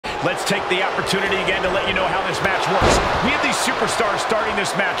Let's take the opportunity again to let you know how this match works. We have these superstars starting this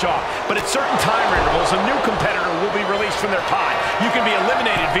match off, but at certain time intervals, a new competitor will be released from their pod. You can be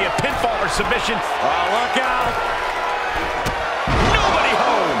eliminated via pinfall or submission. Oh, look out! Nobody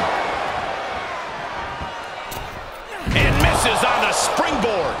home! And misses on the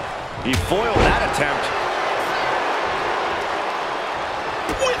springboard. He foiled that attempt.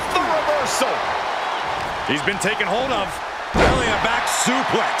 With the reversal. He's been taken hold of. Belly and back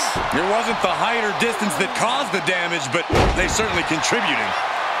suplex. It wasn't the height or distance that caused the damage, but they certainly contributed.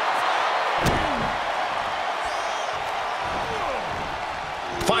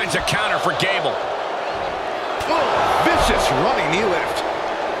 Finds a counter for Gable. Oh, vicious running knee lift.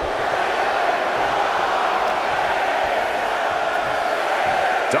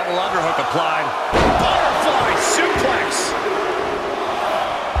 Double underhook applied. Butterfly suplex.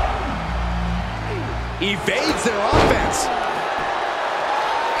 Evades their offense.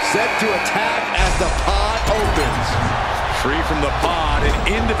 Set to attack as the pod opens. Free from the pod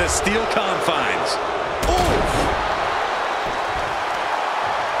and into the steel confines. Oof.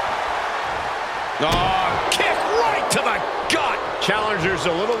 Oh, kick right to the gut. Challenger's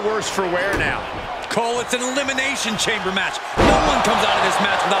a little worse for wear now. Cole, it's an elimination chamber match. No one comes out of this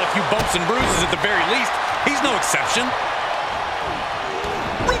match without a few bumps and bruises at the very least. He's no exception.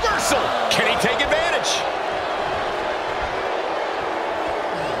 Reversal. Can he take advantage?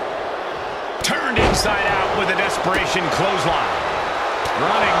 Turned inside out with a desperation clothesline.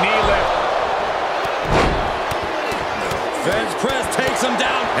 Running knee lift. Fence press takes him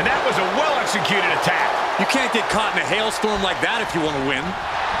down. And that was a well-executed attack. You can't get caught in a hailstorm like that if you want to win.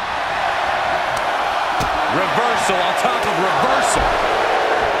 Reversal on top of reversal.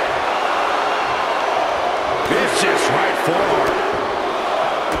 Vicious right forward.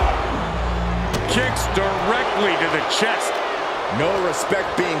 Kicks directly to the chest. No respect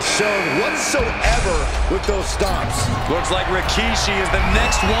being shown whatsoever with those stomps. Looks like Rikishi is the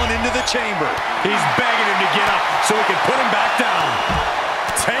next one into the chamber. He's begging him to get up so he can put him back down.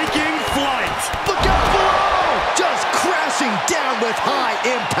 Taking flight. Look out below! Just crashing down with high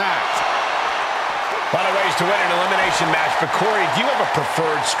impact. A lot of ways to win an elimination match, but Corey, do you have a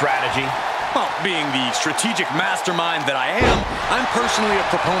preferred strategy? Well, being the strategic mastermind that I am, I'm personally a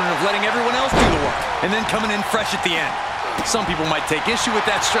proponent of letting everyone else do the work and then coming in fresh at the end. Some people might take issue with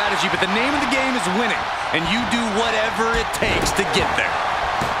that strategy, but the name of the game is winning, and you do whatever it takes to get there.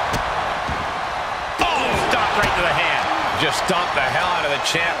 Oh, stop right to the hand. Just stomped the hell out of the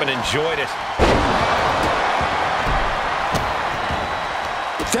champ and enjoyed it.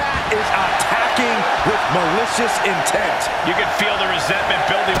 That is attacking with malicious intent. You can feel the resentment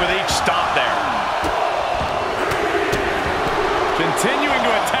building with each stomp there. Continuing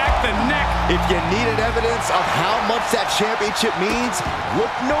to attack the neck. If you needed evidence of how much that championship means,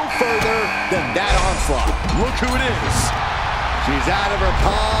 look no further than that onslaught. Look who it is. She's out of her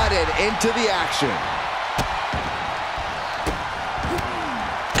pod and into the action.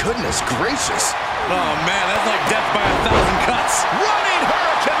 Goodness gracious. Oh, man, that's like death by 1,000 cuts. Running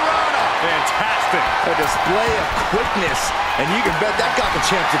Hurricane Rana. Fantastic. A display of quickness, and you can bet that got the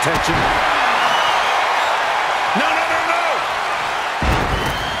champ's attention. No, no, no, no.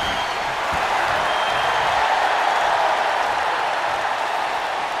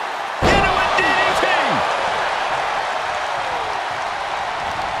 Into a DDT.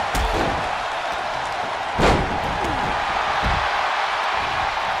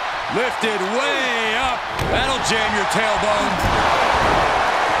 Lifted way up. That'll jam your tailbone.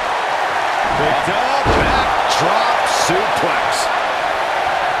 Picked up, backdrop suplex.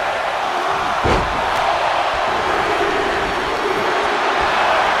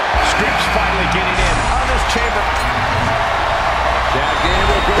 Scripps finally getting in on this chamber. Jack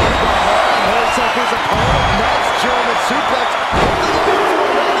Gable goes behind, holds up his opponent. Nice German suplex.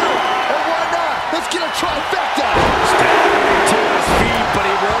 And why not? Let's get a trifecta. Staggering to his feet, but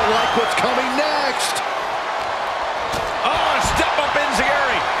he won't like what's coming next. Oh, a step up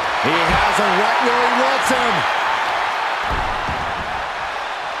enziguri. He has him right where he wants him.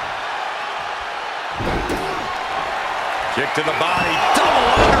 Kick to the body. Double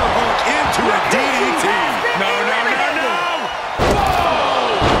underhook into a DDT. No, no, no, no.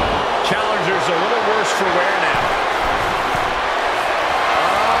 Whoa! Challenger's a little worse for wear now.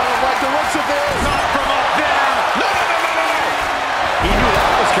 Oh, like the looks of this. Not from up there. No, no, no, no, no. He knew that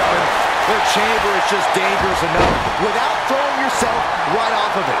was coming. Their chamber is just dangerous enough without throwing yourself right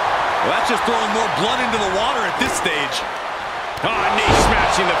off of it. Well, that's just throwing more blood into the water at this stage. Oh, knee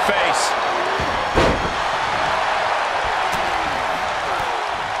smashing the face.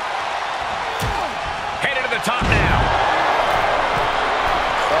 Headed to the top now.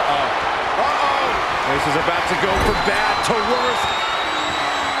 This is about to go from bad to worse.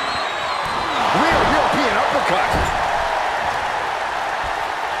 Real European uppercut.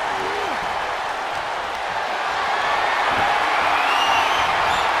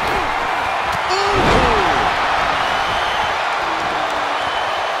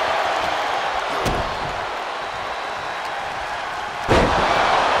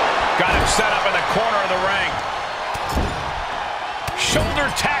 Got him set up in the corner of the ring. Shoulder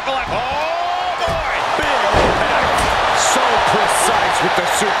tackle. Oh, boy. Big impact. So precise with the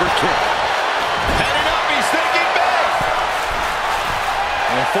super kick. Heading up, he's thinking big.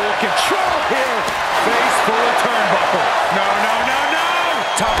 In full control here. Face full of turnbuckle. No, no, no, no.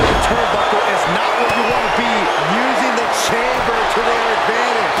 Top of the turnbuckle is not where you want to be. Using the chamber to their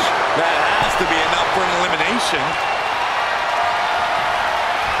advantage. That has to be enough for an elimination.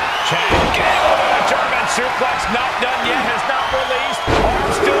 German suplex, not done yet, has not released.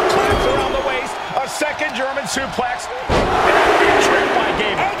 Arm still clamped around the waist. A second German suplex.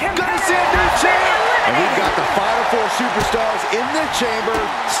 Gonna see a new champ. And we've got the final four superstars in the chamber.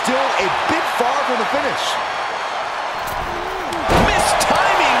 Still a bit far from the finish. Missed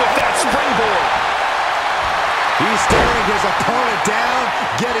timing with that springboard. He's staring his opponent down,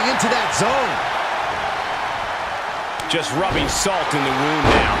 getting into that zone. Just rubbing salt in the wound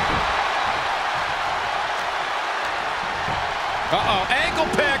now. Uh-oh, ankle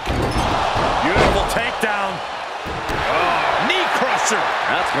pick. Beautiful takedown. Oh, knee crusher.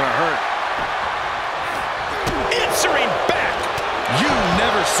 That's gonna hurt. Answering back. You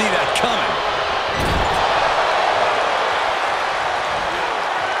never see that coming.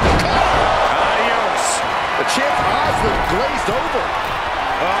 Adios. The champ's eyes look glazed over.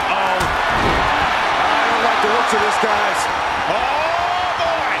 Uh-oh. I don't like the looks of this, guys. Oh,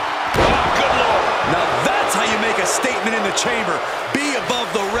 boy. Oh, good Lord. Now that's how you make a statement in the chamber. Be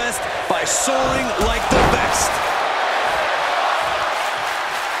above the rest by soaring like the best.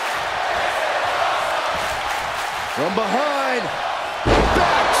 From behind,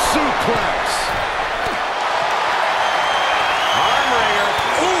 back suplex. Armringer.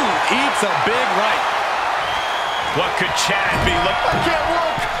 Ooh, eats a big right. What could Chad be looking? I can't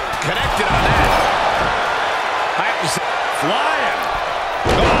work. Connected on that. Flying.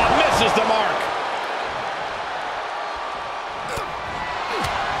 Oh, misses the mark.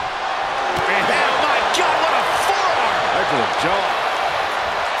 Oh, my God, what a forearm. Right to the jaw.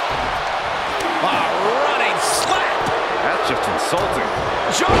 A running slap. That's just insulting.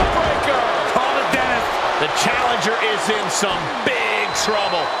 Jawbreaker. Call it Dennis. The challenger is in some big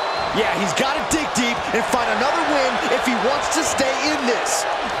trouble. Yeah, he's got to dig deep and find another win if he wants to stay in this.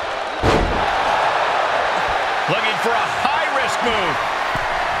 Looking for a high-risk move.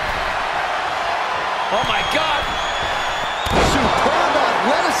 Oh, my God. Superb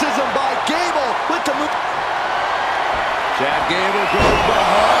athleticism by Gable with the move. Chad Gable goes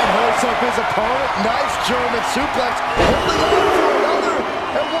behind, hurts up his opponent. Nice German suplex. Holding on for another.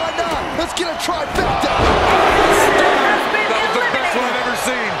 And why not? Let's get a trifecta. That was the best one I've ever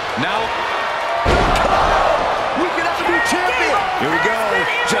seen. Now, we can have a new champion. Here we go.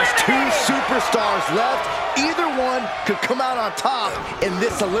 Just two superstars left. Either one could come out on top in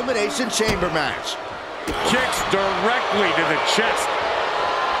this Elimination Chamber match. Kicks directly to the chest.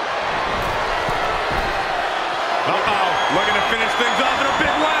 Uh-oh. Looking to finish things off in a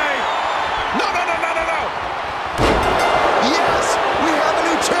big way. No, no, no, no, no, no. Yes, we have a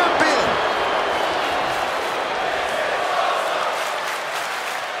new champion.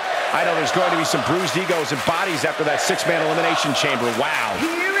 I know there's going to be some bruised egos and bodies after that six-man Elimination Chamber. Wow.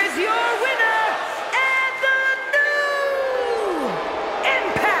 Here is your winner.